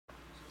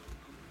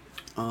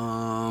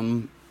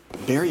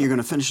Barry, you're going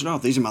to finish it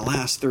off. These are my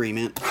last three,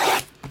 man.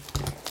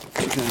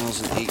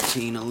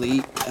 2018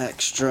 Elite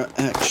Extra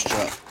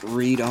Extra.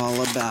 Read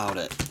all about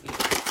it.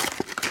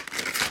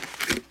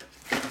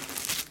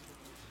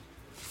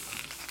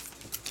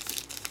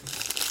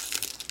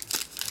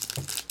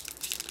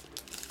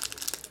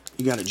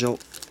 You got it, Joel.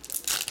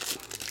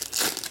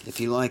 If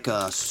you like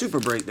a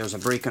super break, there's a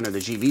break under the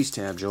GBs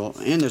tab, Joel.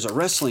 And there's a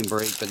wrestling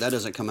break, but that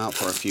doesn't come out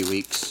for a few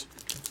weeks.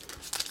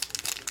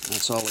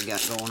 That's all we got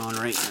going on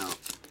right now.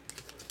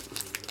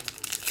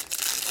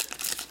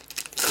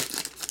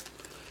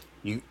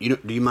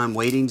 Do you mind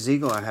waiting,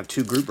 Ziegel? I have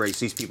two group breaks.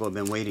 These people have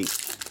been waiting.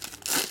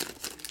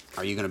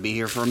 Are you going to be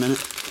here for a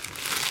minute?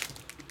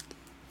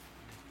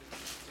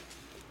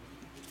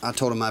 I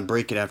told him I'd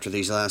break it after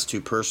these last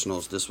two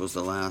personals. This was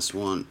the last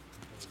one.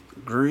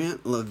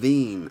 Grant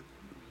Levine.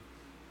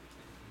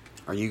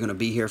 Are you going to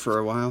be here for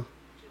a while?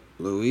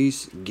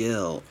 Luis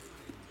Gill.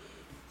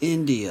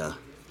 India.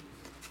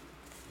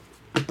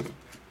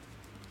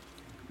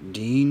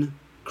 Dean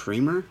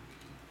Creamer.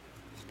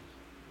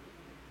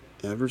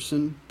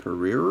 Everson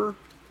Pereira.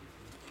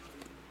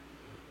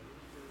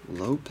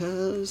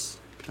 Lopez.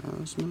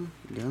 Cosma.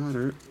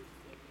 Goddard.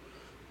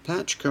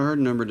 Patch card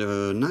number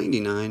to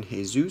 99.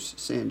 Jesus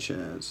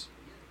Sanchez.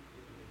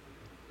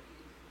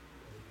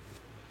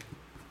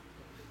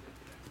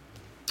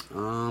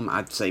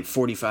 I'd say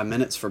 45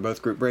 minutes for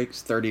both group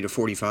breaks, 30 to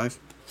 45.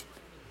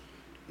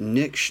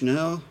 Nick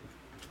Schnell,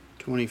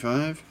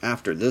 25.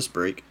 After this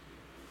break,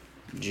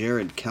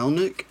 Jared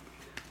Kelnick.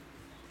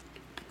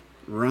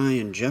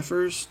 Ryan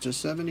Jeffers to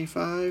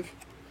 75.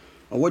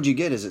 Oh, what'd you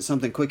get? Is it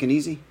something quick and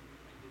easy,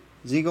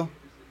 Ziegel?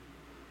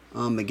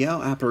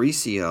 Miguel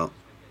Aparicio.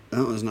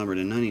 That was numbered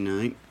to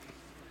 99.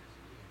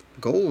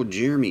 Gold,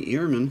 Jeremy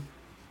Ehrman.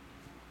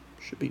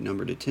 Should be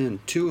numbered to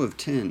 10. 2 of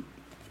 10.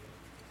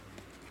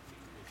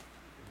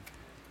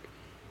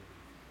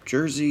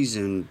 Jerseys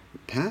and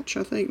patch,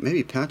 I think.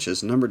 Maybe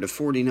patches. Numbered to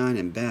 49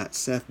 and bat.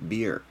 Seth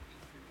Beer.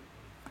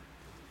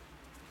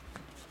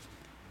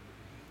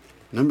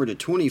 Number to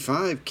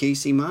 25,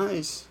 Casey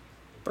Mize.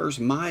 First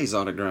Mize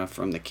autograph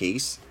from the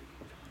case.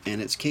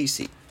 And it's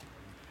Casey.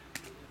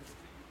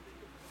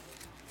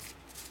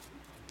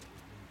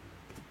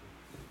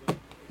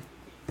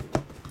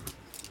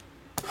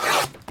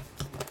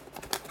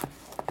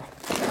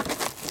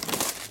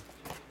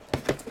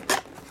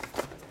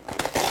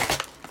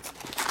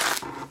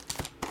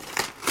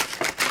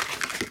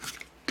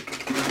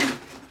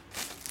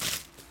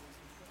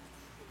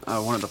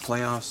 One of the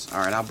playoffs.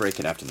 Alright, I'll break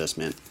it after this,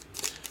 man.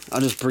 I'll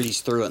just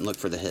breeze through it and look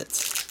for the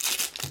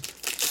hits.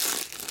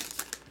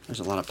 There's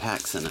a lot of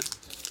packs in it.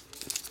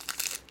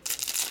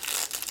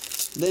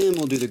 Then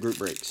we'll do the group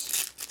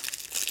breaks.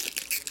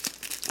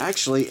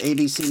 Actually,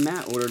 ABC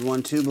Matt ordered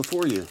one too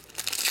before you.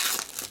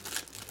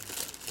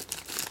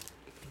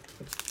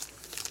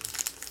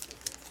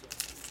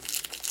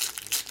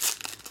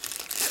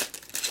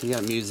 He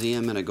got a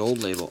museum and a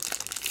gold label.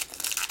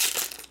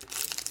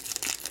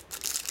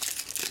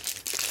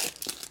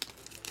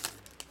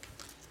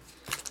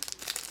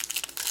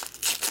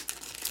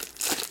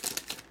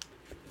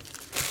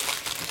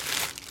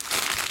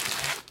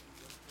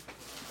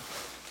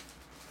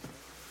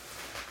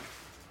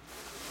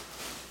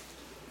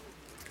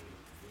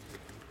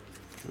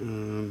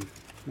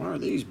 Why are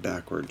these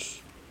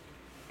backwards?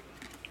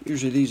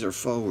 Usually these are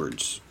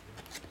forwards.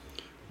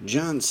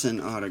 Johnson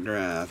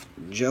autograph.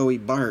 Joey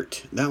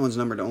Bart. That one's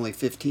numbered to only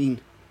 15.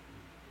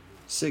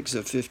 6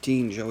 of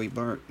 15, Joey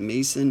Bart.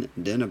 Mason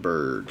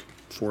Denneberg,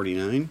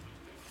 49.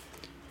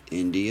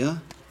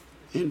 India.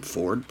 And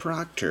Ford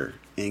Proctor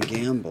and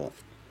Gamble.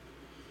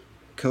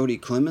 Cody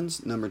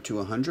Clemens, number to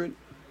 100.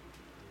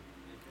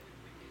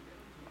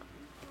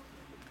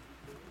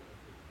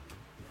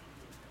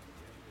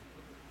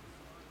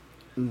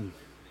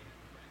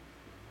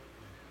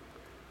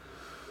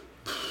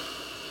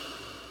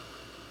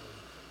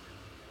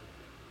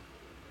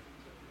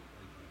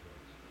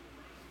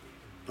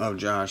 Oh,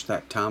 Josh,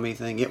 that Tommy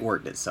thing, it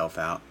worked itself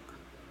out.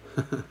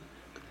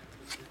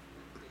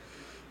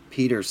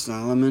 Peter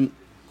Solomon.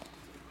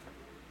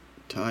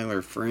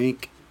 Tyler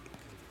Frank.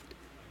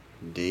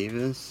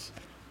 Davis.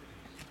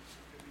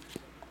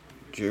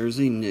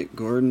 Jersey, Nick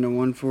Gordon to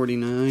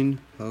 149.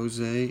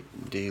 Jose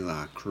De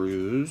La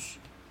Cruz.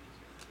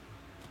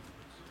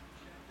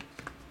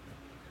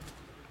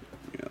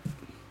 Yep.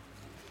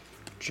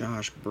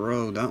 Josh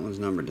Bro, that one's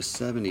numbered to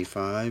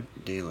 75.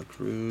 De La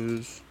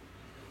Cruz.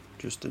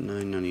 Just a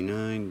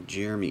 $9.99.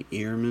 Jeremy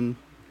Ehrman.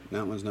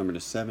 That one's numbered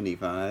to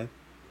 75.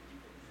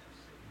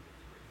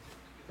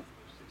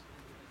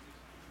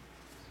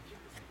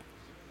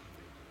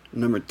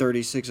 Number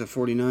 36 of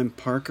 49.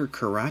 Parker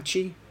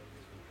Karachi.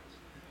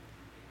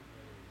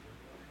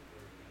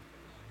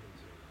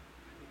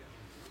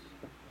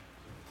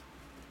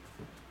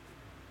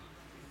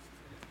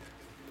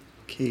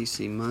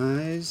 Casey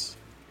Mize.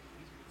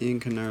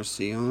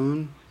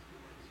 Encarnacion.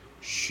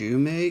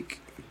 Shoemake.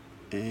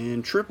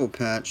 And triple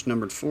patch,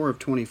 numbered 4 of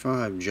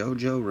 25,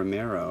 Jojo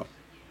Romero.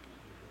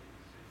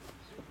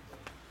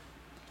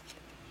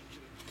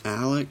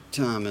 Alec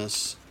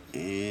Thomas,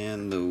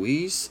 and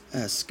Luis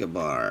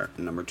Escobar,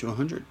 number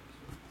 200.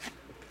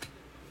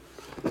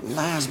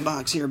 Last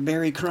box here,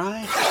 Barry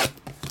Cry.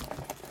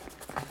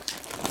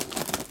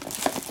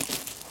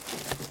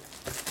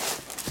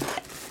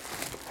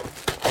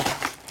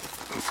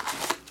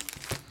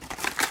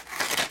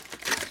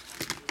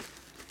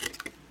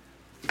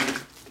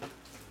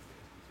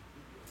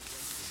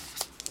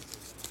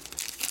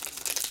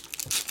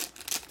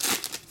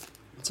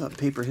 What's up,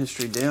 Paper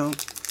History Dale?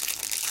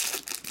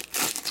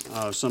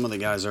 Oh, some of the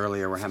guys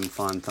earlier were having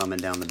fun thumbing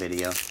down the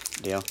video.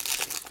 Dale.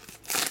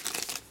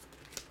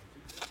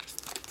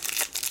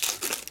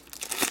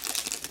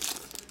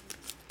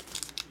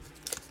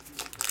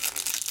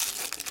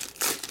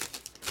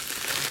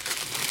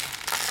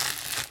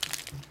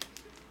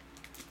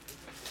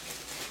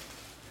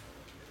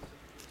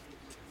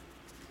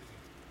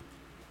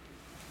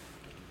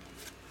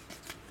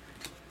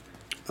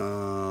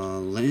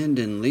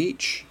 Landon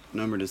Leach,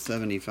 number to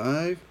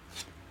 75.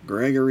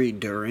 Gregory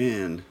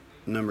Duran,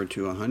 number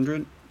to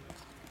 100.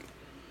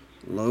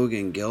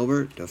 Logan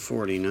Gilbert to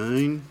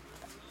 49.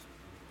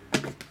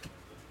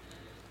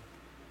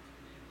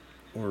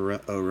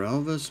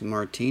 Orelvis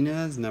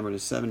Martinez, number to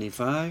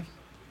 75.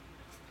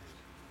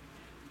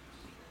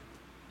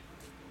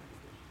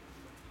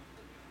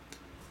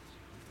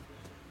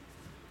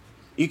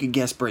 You could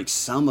guess break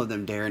some of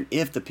them, Darren,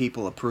 if the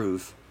people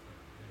approve.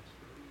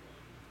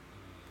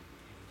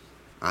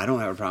 I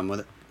don't have a problem with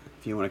it.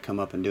 If you want to come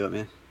up and do it,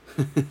 man.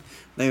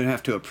 They would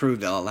have to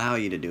approve. They'll allow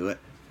you to do it.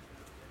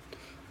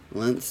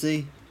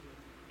 Lindsay.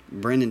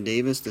 Brendan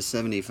Davis to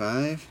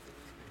 75.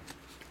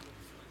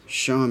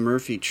 Sean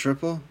Murphy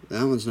triple.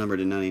 That one's numbered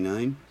to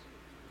 99.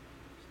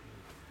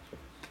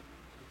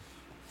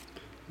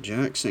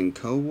 Jackson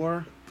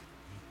Kowar.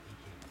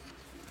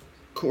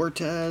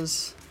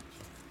 Cortez.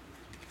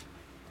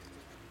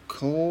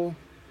 Cole.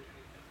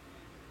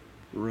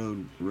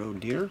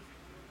 Rodier.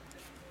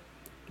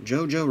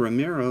 Jojo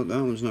Romero,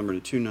 that one's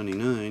numbered to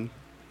 299.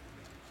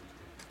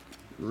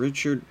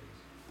 Richard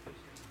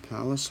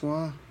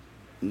Palaswa,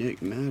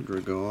 Nick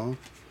Madrigal,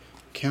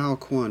 Cal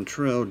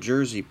Quantrill,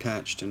 jersey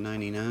patch to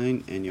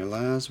 99, and your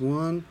last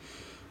one,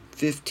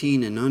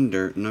 15 and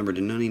under, numbered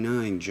to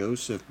 99,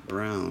 Joseph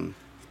Brown.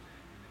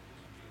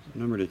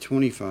 Number to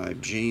 25,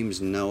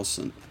 James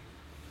Nelson.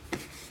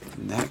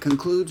 And that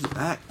concludes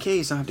that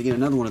case. I'll have to get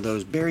another one of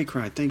those. Barry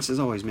Cry, thanks as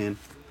always, man.